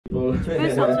Tu peux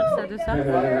sortir ça de ça.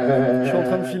 Je suis en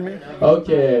train de filmer.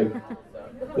 Okay.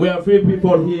 We are three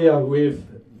people here with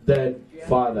dead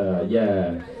father.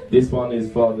 Yeah. This one is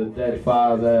for the dead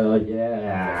father.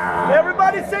 Yeah.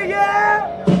 Everybody say yeah!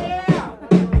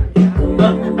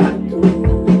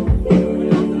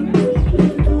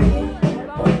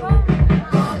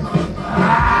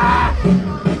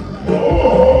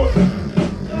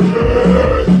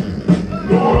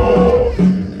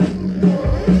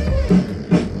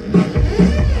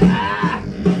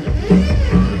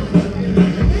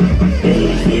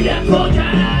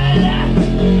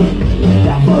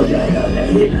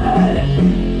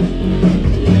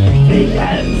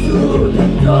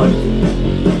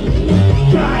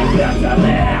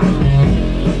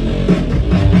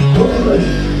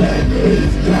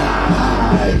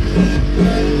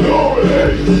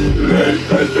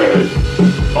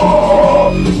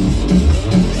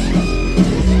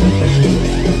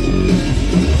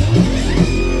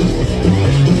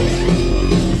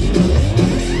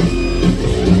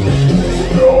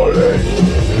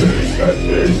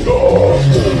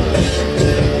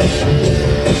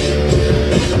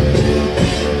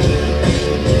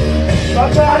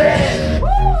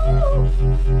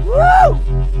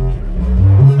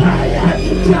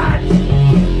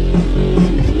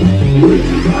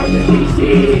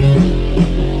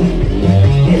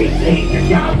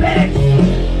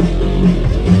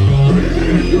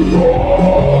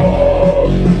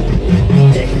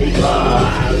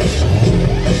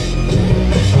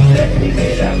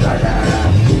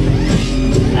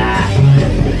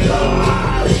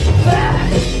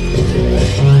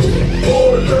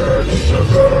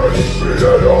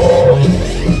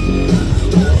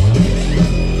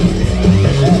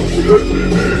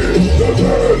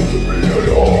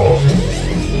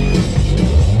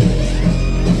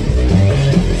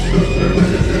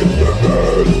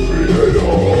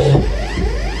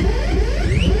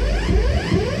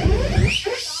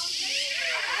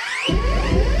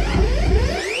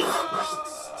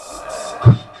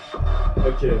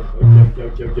 Ok.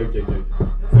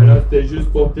 Là, c'était juste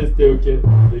pour tester, ok?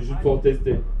 C'est juste pour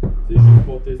tester. C'est juste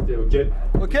pour tester, ok?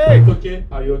 Ok. Ok?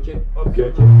 Are you okay? Ok. You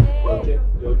okay?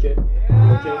 You okay?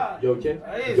 You okay?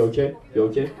 You okay? You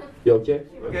okay? You okay?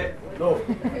 Okay. No.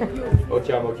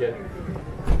 Okay, I'm okay.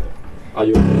 Are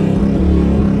you okay?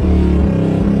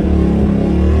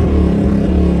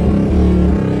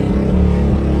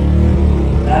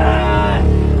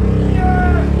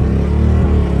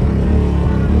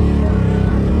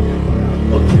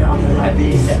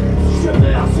 Je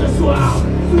meurs ce soir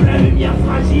sous la lumière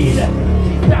fragile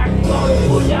qui tacle dans le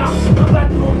brouillard, un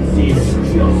battement de cils. Je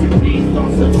suis en supplice dans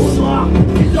ce trou noir.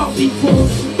 Les orbites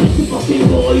foncent, supportez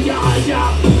vos regards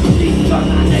hagards. Vite comme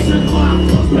un aigle noir,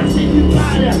 transpercé du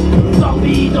mal.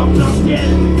 Orbite en plein ciel,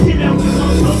 c'est l'heure du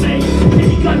sans-sommeil. Les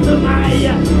licones de maille,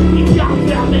 les cartes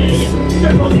vermeilles. Je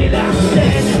connais la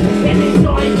scène et les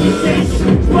oreilles qui saignent.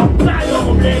 Je porte pas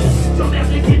d'emblème, j'emmerde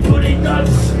les pieds de tous les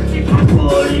tops. Les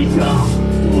drapeaux, les genres.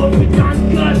 Oh putain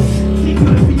de gosse, si tu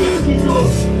veux finir ciseaux,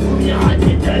 ou bien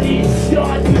rater ta vie,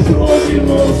 y'aura toujours du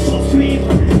monde pour suivre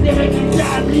les règles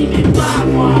établies, mais pas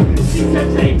moi. Si ça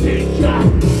t'a été le cas,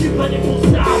 je suis pas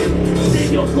défonçable,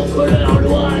 des lions contre leur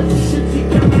loi, je ne suis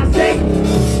qu'un insecte,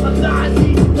 un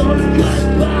parasite dans le code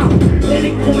barre,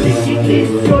 électronique qui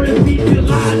glisse sur le fil du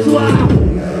rasoir.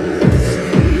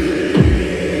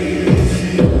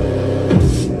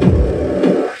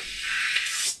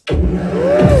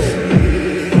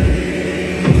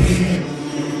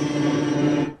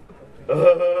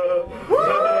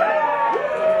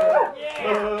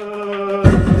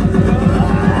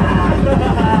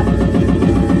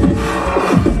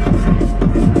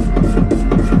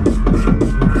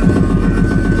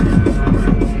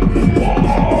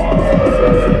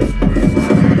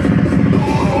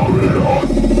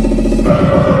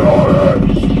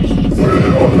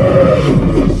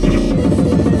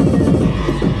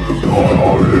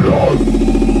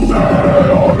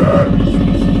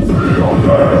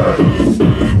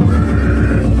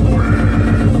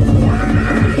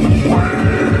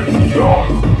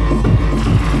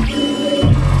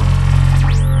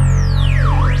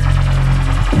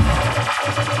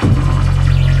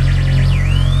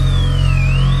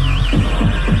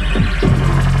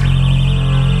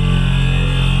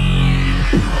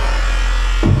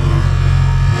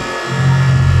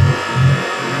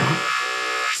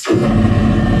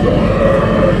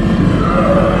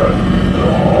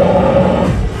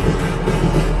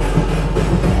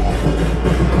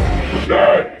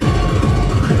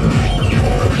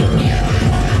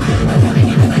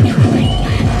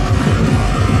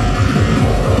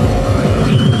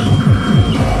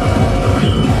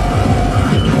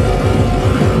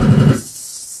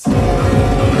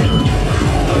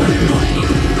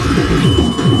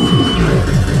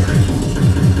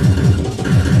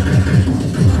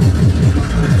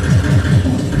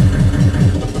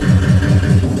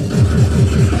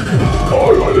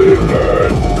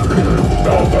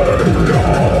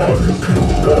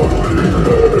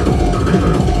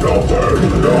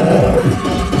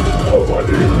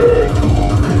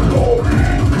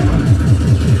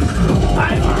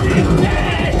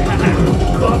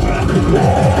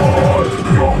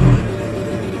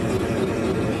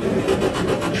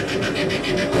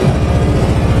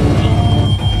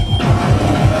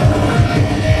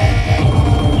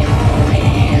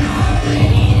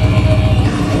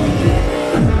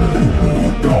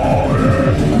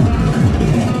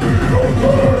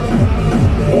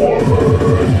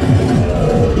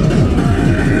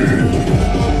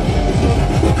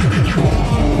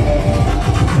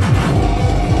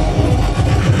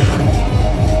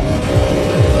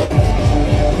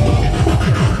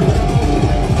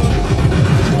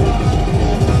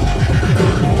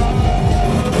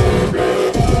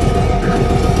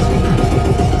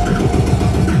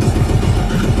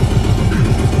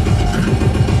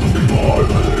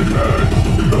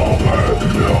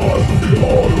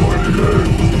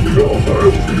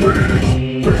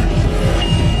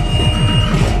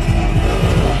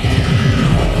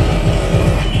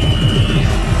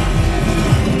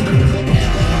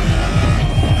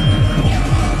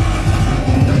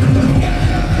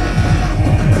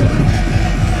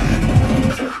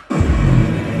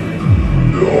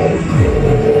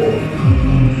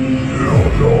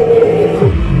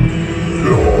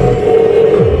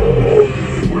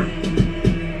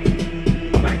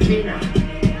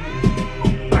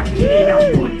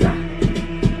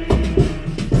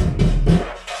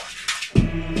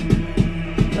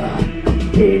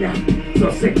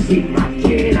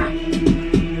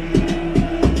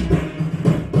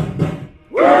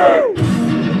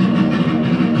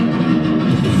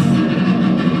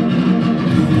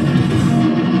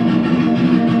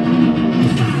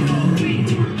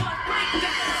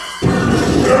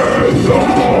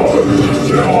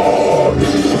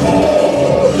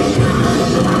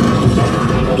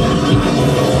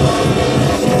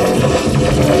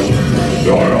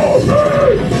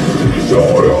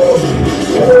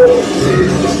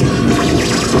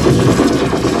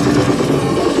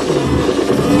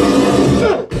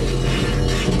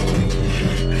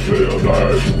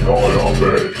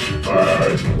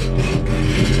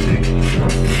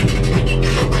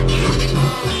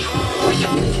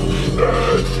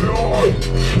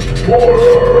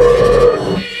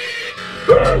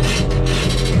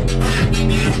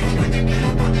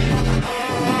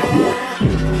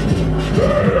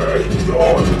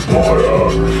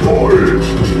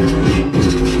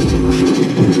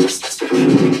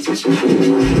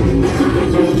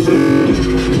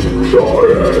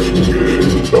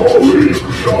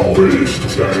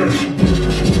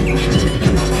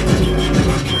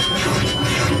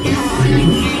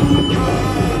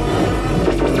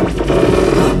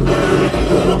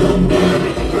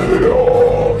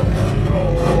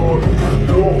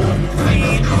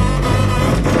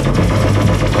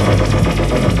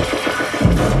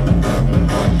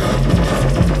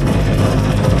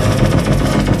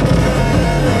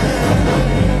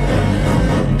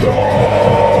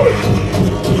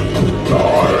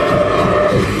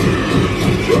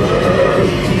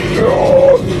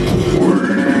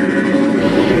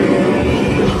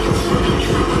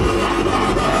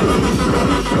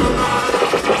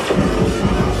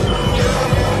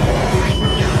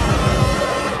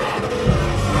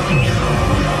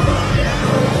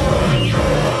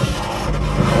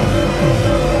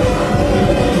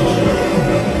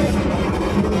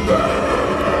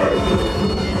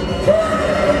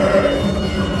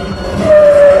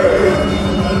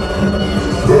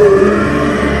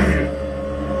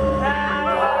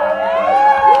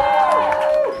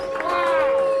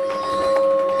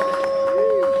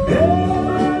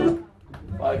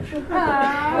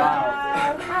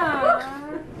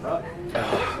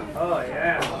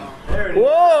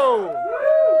 Whoa!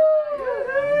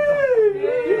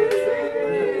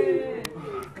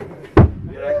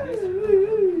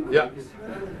 Yeah.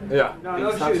 Yeah.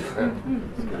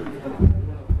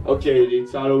 Okay,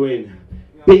 it's Halloween.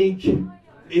 Pink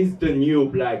is the new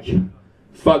black.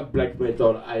 Fuck black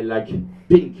metal, I like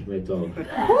pink metal.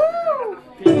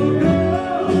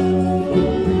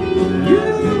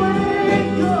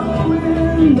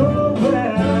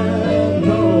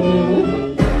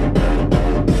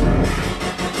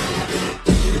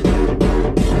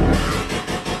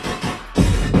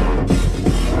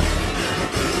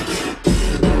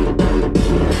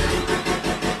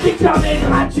 Déclaré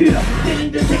gratuit, des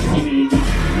lignes de sexy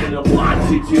mais nos points de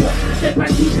futur, c'est pas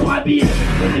toujours habile.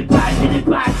 Et des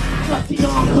pages, sorties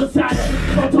en creusade,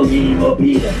 fantôme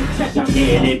immobile, chacun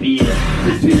est les billes.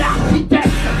 Je suis l'architecte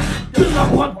de ma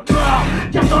propre mort,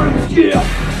 car dans l'obscur,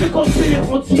 je construis les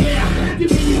frontières du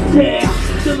ministère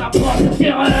de ma propre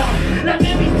terreur. La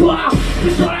même histoire,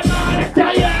 mais sur la main à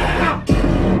l'extérieur.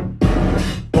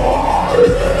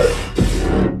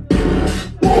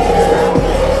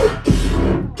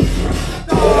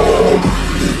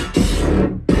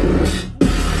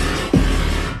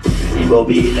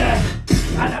 Immobile,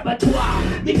 à l'abattoir,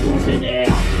 des congénères,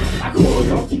 accro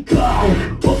aux anticorps,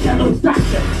 aucun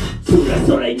obstacle, sous le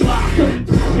soleil noir, comme une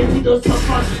tragédie de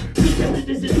Sophocle, je cherche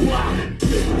des espoirs,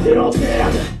 des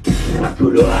lanternes, un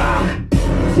couloir,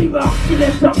 si mort qui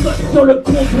laisse un code sur le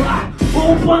comptoir,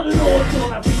 au point de non-retour,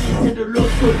 la vie c'est de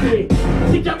l'autre côté,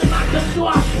 si qu'un des marques de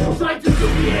soi, on saurait tous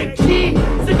oublier qui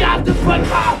se garde de foie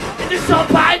gras et de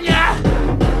champagne.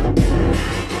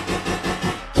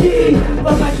 Qui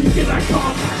va passer ses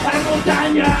vacances à la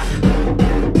montagne?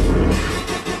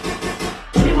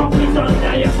 Qui m'emprisonne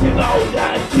derrière ses barreaux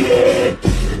d'acier?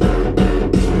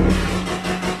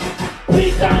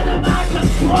 Putain de marque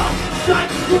comme toi, j'aurais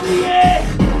tout oublié.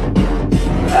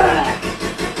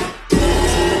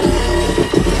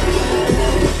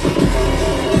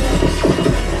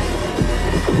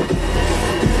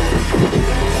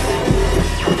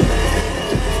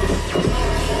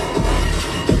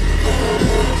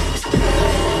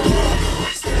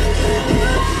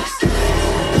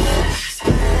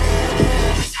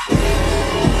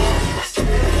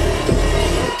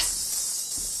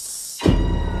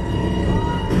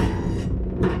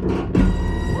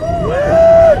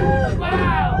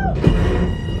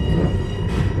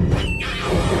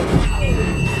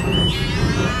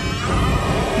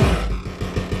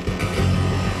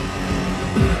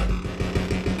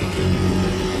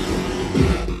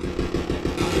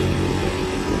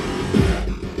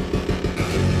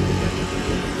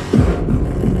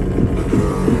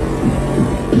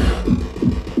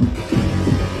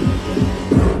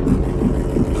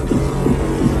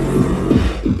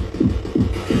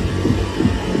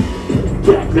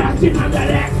 classe in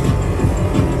intellect.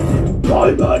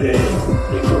 My body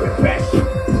is refreshed.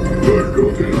 Get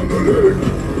class in intellect.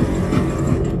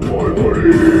 My body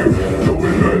is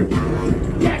refreshed.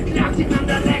 Get class in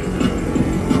intellect.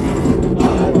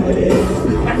 My body is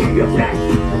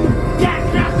refreshed. Get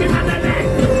class in intellect.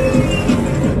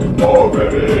 My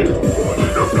body is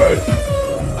refreshed.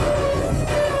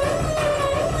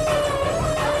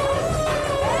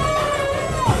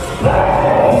 My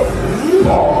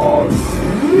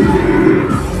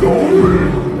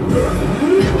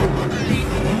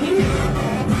body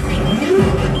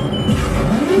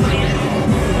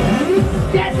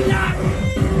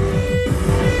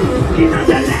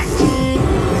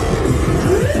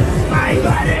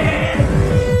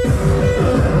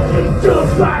is too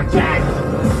fucking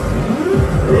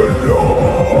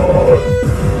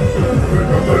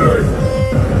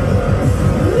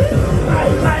my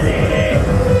body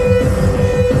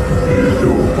is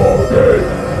too fucking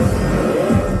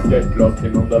get lost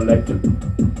in on the left.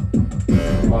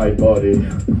 My body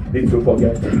needs to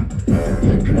forget.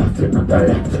 Get lost in on the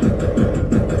left.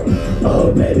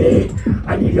 Oh baby,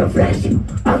 I need your flesh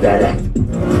on the left.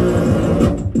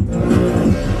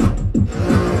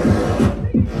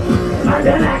 On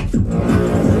the left.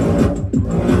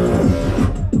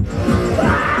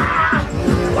 Ah,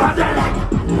 on the left.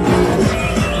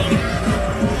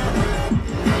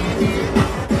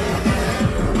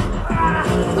 Ah,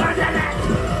 on the left.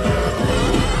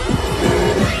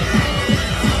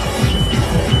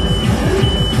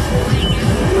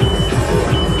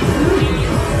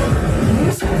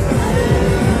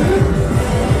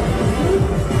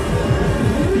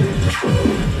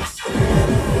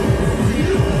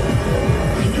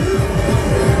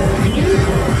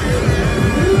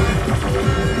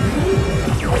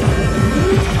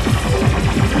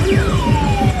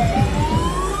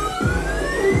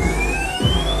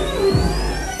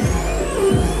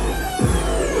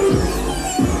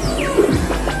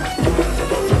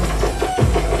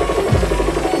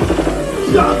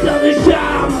 Chanteur de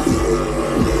charme,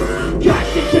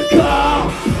 caché ce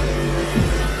corps,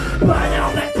 bonheur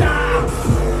bâtard,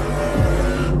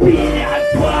 binaire à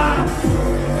toi.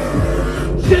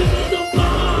 Je vous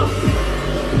offense,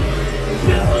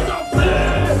 je vous en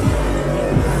veux,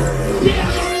 j'ai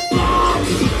dans le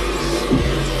ventre,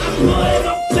 un poème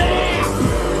en fer,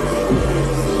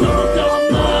 chanteur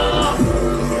mort.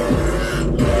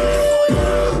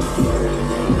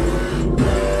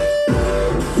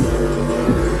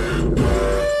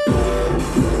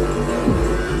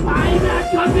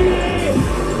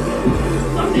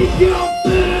 Dans des yeux en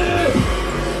feu,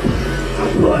 un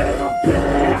poème en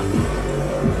fer,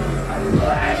 un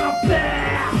poème en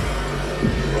fer.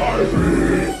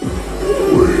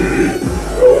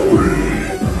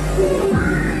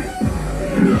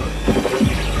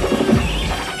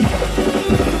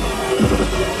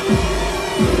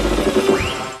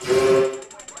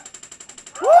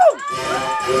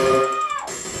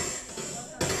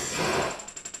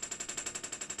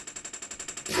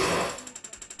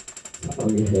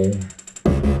 Okay.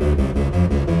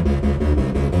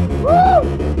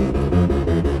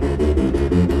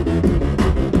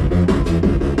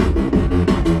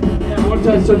 Yeah, one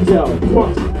time solitaire. Quoi?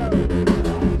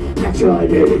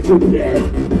 Naturel et tout plaît.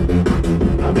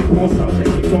 Avec mon sang,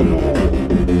 j'ai ton nom.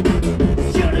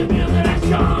 Sur le mur de la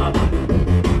chambre.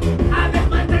 Avec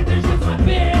ma tête, je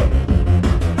frappais.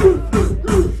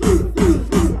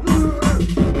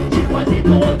 J'ai croisé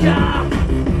ton regard.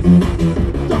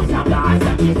 Dans un bar à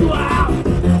samedi soir.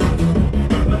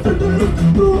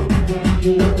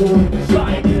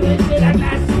 J'aurais dû rester la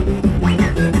glace.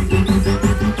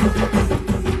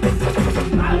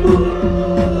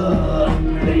 Amour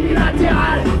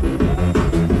unilatéral.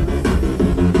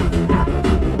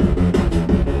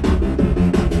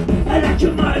 Elle a que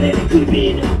mal et les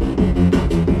cubines.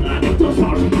 Avec ton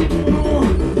sang, j'écris mon nom.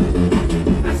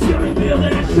 Sur le mur de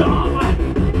la chambre.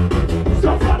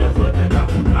 Sans faire de faute de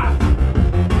l'orthographe.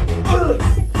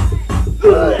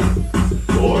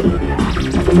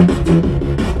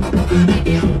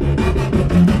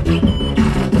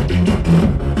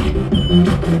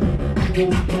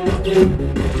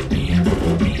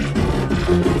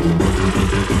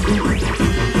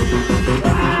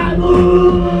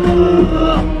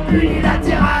 Amour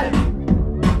unilatéral.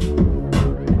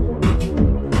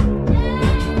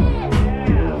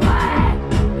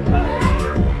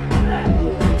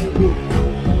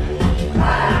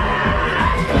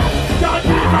 J'aurais pu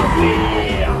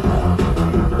m'enfuir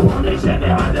pour ne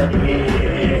jamais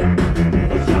revenir.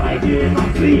 J'aurais dû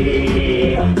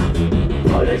m'enfuir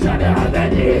pour ne jamais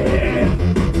revenir.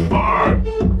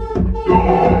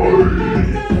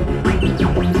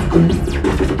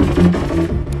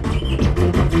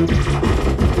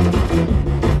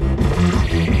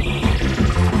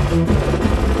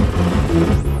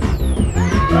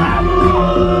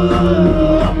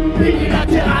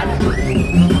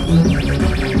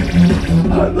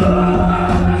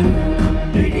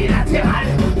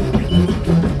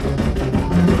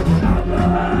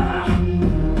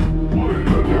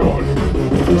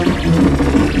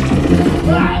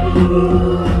 Le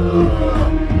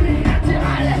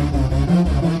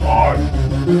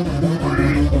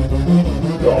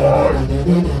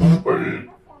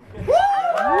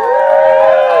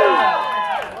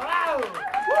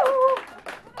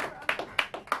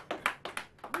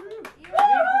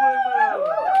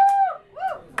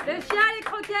chien, les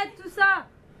croquettes, tout ça.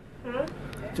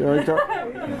 Tu vois, toi?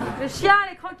 Le chien,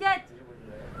 les croquettes.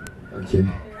 Ok.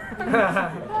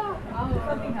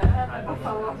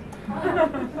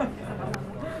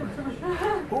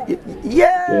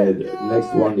 Yeah! Okay, the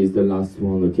next one is the last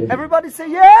one, okay? Everybody say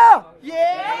yeah!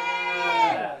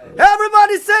 Yeah!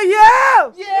 Everybody say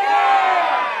yeah!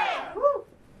 Yeah!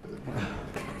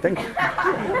 Thank you.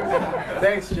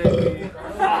 Thanks, JP.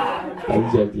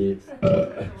 Thanks, JP.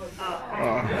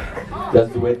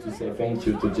 That's the way to say thank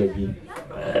you to JP.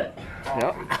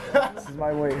 Yeah. This is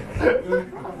my way.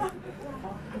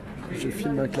 Je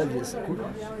filme un clavier, c'est cool.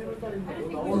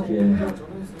 Okay.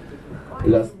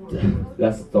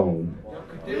 Last song.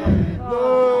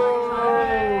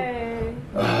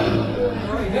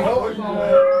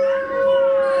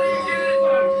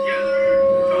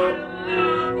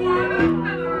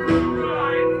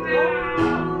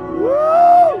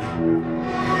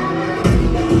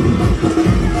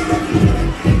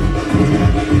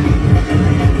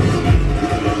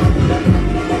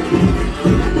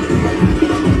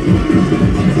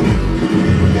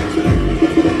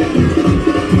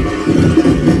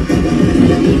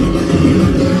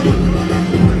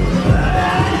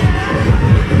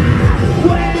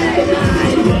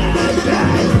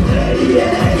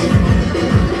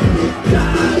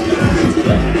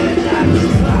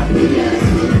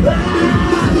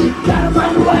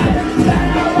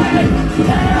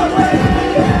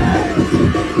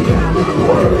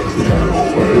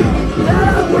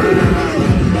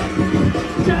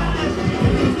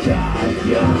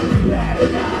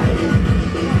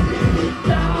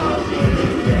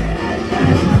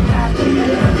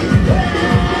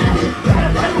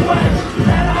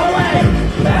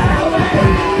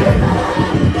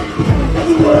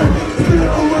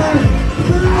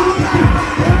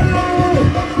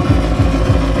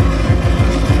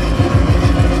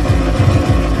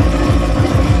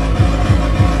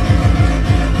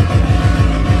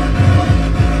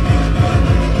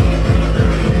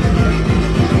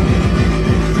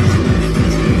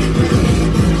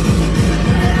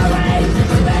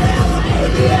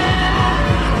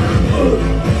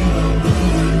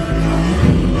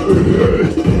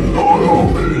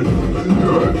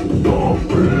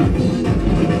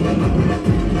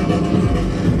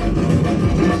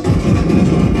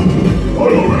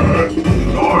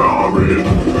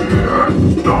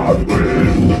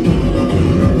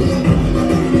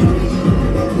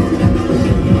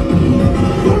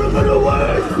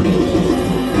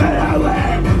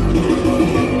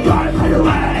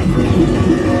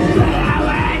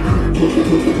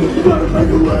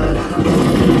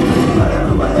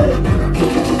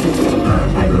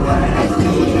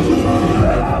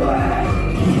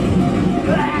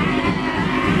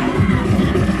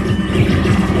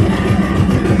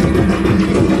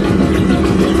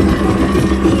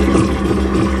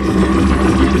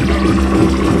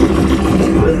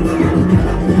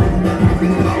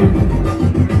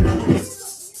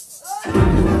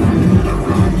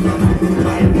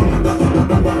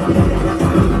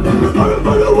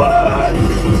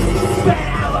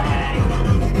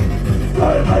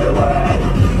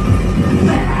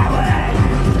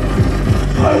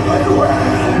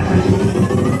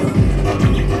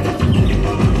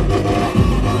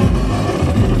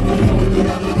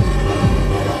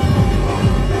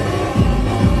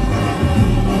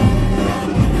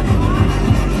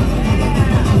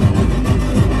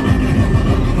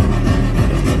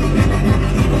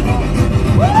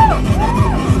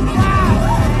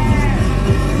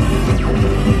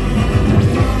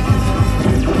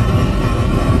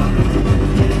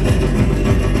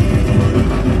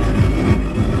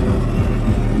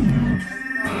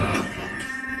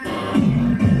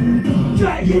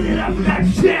 Dragging it up that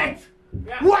shit!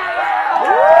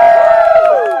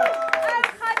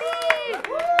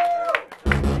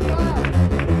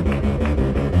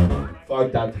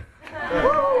 Fuck that.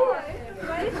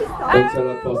 Thanks a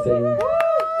lot for saying.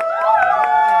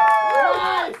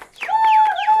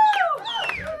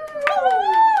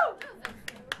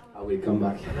 I will come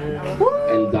back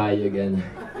and die again.